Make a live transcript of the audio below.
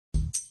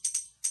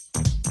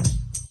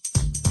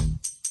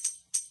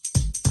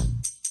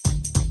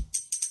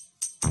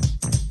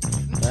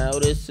Now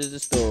this is a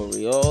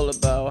story all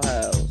about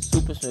how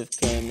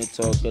Supersmith came to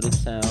talk of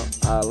the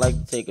town. I'd like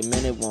to take a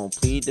minute, won't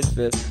plead the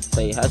fifth.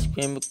 Tell you how she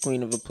became the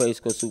queen of a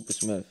place called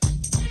Supersmith.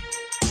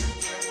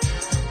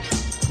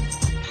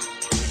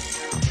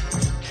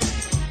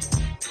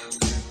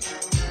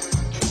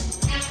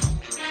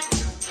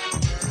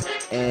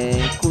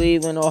 In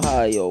Cleveland,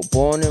 Ohio,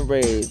 born and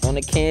raised on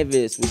the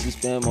canvas, where she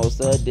spent most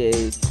of her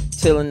days.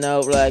 Chilling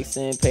out,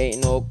 relaxing,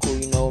 painting all cool,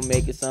 you know,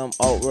 making some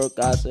artwork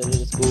outside of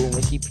the school.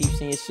 When she peeped,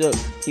 seeing shook,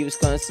 he was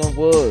cutting some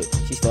wood.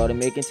 She started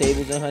making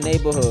tables in her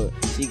neighborhood.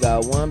 She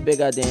got one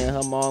big idea and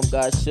her mom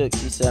got shook.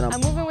 She said,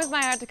 I'm moving with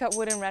my art to cut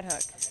wood in Red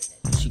Hook.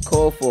 She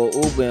called for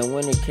an Uber, and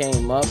when it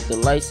came up, the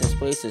license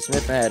plate said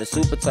Smith had a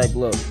super type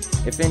look.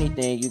 If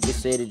anything, you could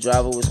say the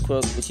driver was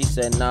crook, but she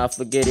said, nah,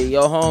 forget it,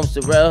 your home's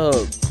to Red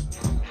Hook.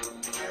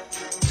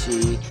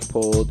 She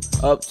pulled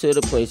up to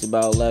the place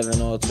about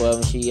 11 or 12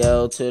 and she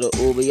yelled to the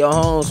Uber, "Yo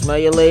home, smell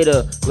you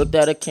later." Looked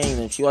at her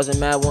kingdom, she wasn't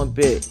mad one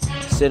bit.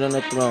 Sit on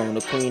the throne,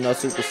 the queen of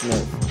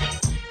Supersmith.